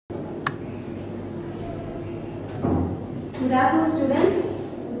Good afternoon, students.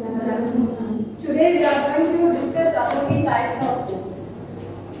 Good afternoon. Today we are going to discuss about the types of sets.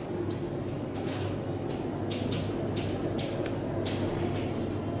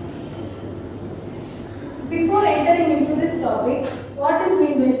 Before entering into this topic, what is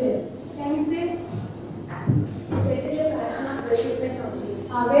meant by set? Can you say? Set is a collection of very different objects.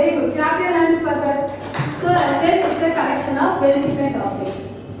 Very good. Clap your hands for that. So, a set is a collection of very different objects.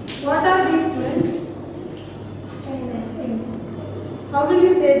 What are these, students? How will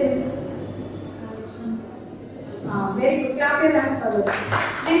you say this? Very good. Clap your hands for that.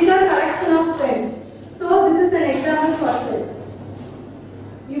 These are collection of pens. So, this is an example for set.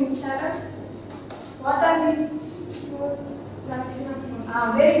 You stand up. What are these? Collection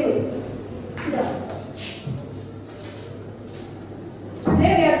of Very good. Sit down.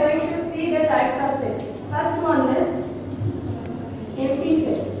 Today we are going to see the types of set. First one is empty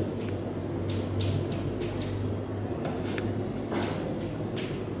set.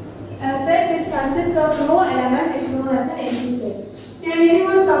 A set which consists of no element is known as an empty set. Can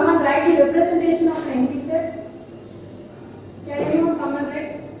anyone come and write the representation of an empty set? Can anyone come and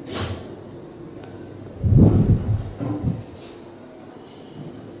write?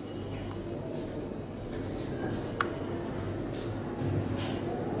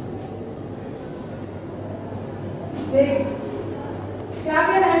 Very good. Clap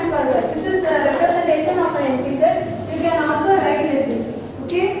your hands for that. This is a representation of an empty set. You can also write like this.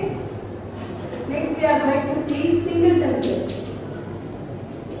 Okay? Next we are going to see singleton set.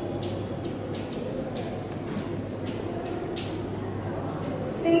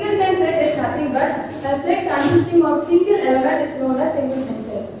 Singleton set is nothing but a set consisting of single element is known as singleton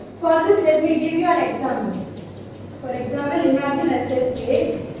set. For this, let me give you an example. For example, imagine a set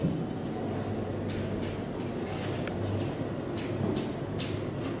A.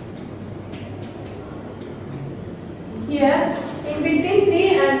 Here, in between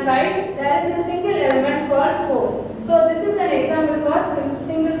 3 and 5, there is a single element called 4. So, this is an example for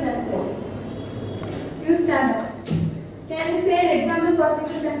singleton set. You stand up. Can you say an example for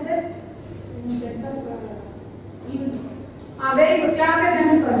singleton set? Very good. Clap your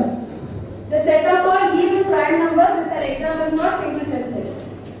hands for it. The set of all even prime numbers is an example for singleton set.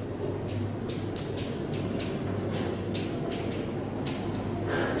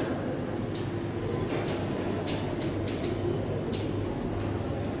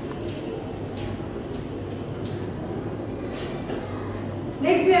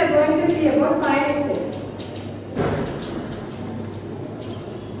 Next we are going to see about finite set.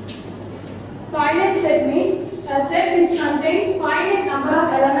 Finite set means a set which contains finite number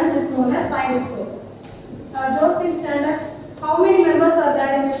of elements is known as finite set. Those can stand up. How many members are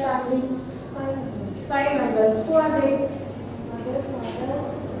there in a family? 5 members. Who are they? Mother, father,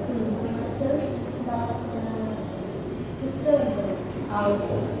 myself, sister.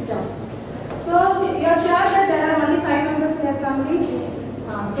 Okay, sit down. So you are sure that there are only 5 members in your family?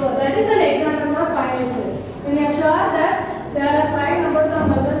 So that is an example of finite set. When you are sure that there are 5 numbers of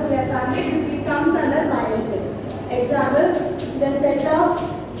members in your family, it comes under finite set. Example, the set of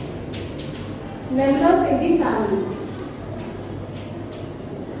members in the family.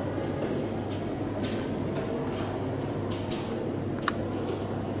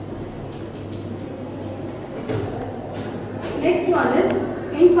 Next one is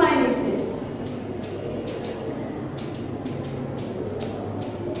infinite set.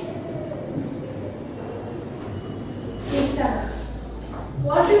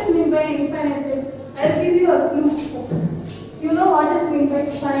 What is meant by infinite set? I will give you a clue first. You know what is meant by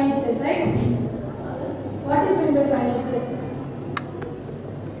finite set, right? What is meant by finite set?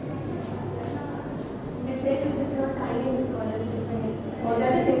 The set which is not finite is called as infinite set. Oh,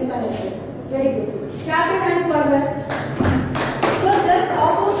 that is infinite set. Very good. Clap your hands for that. So just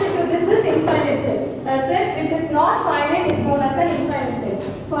opposite to this is infinite set. A set which is not finite is known as an infinite set.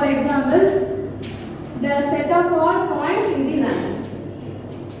 For example, the set of all points in the line.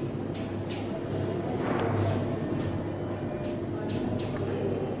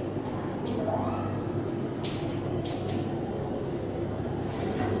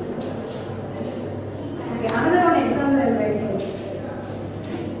 Another one example I will write for you.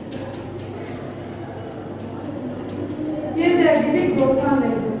 Here the digit goes on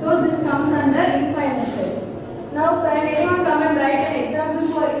like this. So this comes under infinite set. Now can anyone come and write an example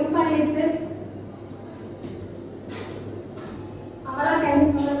for infinite set? Amala, can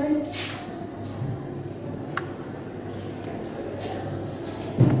you come and write?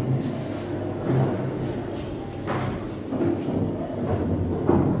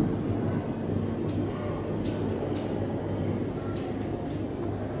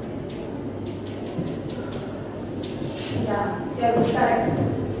 Yeah, correct.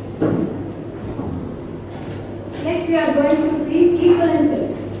 Next we are going to see equivalency.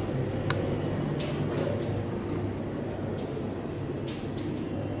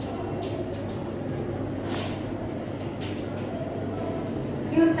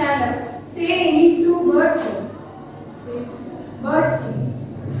 You stand up. Say any two birds name. Say birds name.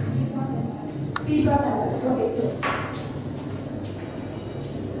 Peacock and bird. Okay, so.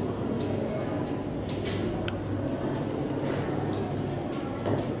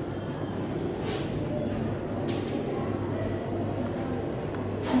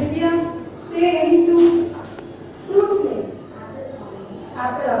 Divya, say any two fruits name.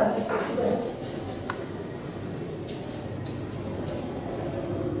 Apple, orange. Super.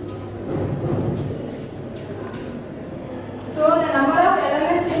 So the number of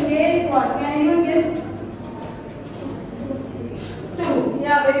elements in A is what? Can anyone guess? 2.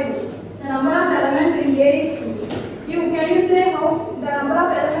 Yeah, very good. The number of elements in A is 2. Can you say how the number of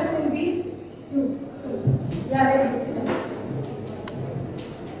elements in B? 2. Yeah, very good.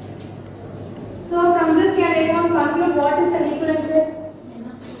 So from this, can anyone conclude what is an equivalency?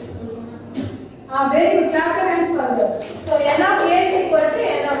 Very good. Clap your hands for that. So n of A is equal to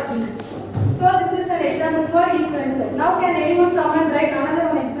n of B. So this is an example for equivalency. Now can anyone come and write another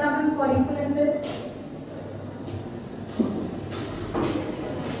one example for equivalency?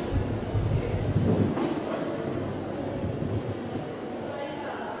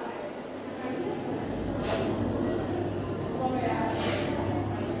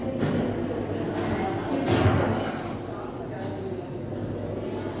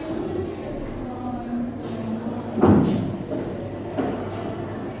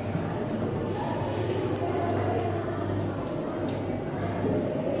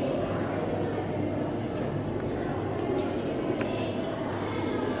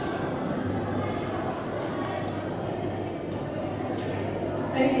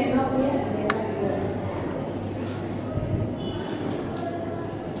 N of A and N of B.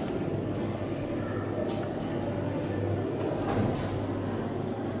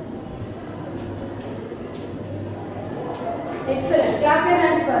 Excellent. Clap your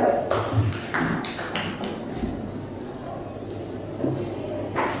hands for it.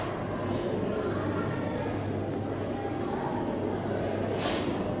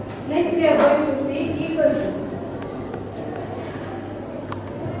 Next we are going to see equations.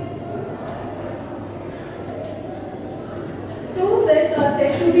 Two sets are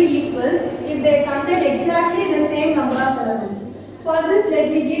said to be equal if they contain exactly the same number of elements. For this, let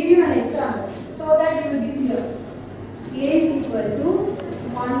me give you an example so that you will be clear. A is equal to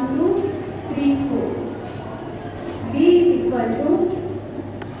 1, 2, 3, 4. B is equal to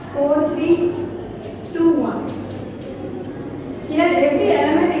 4, 3, 2, 1. Here every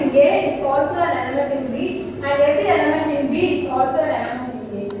element in A is also an element in B and every element in B is also an element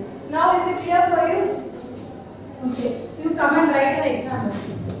in A. Now is it clear for you? Okay. You come and write an example.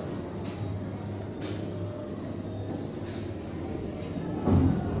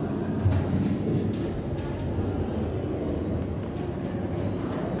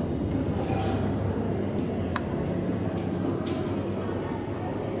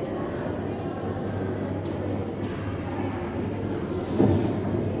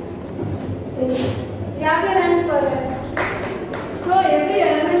 Clap your hands for that. So every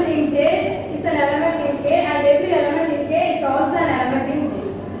element in J is an element in K and every element in K is also an element in J.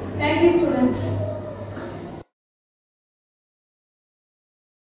 Thank you, students.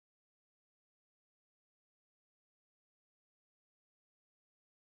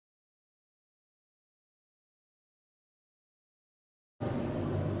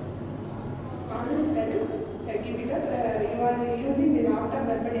 On this level, you are using the after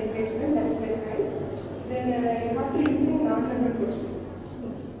verb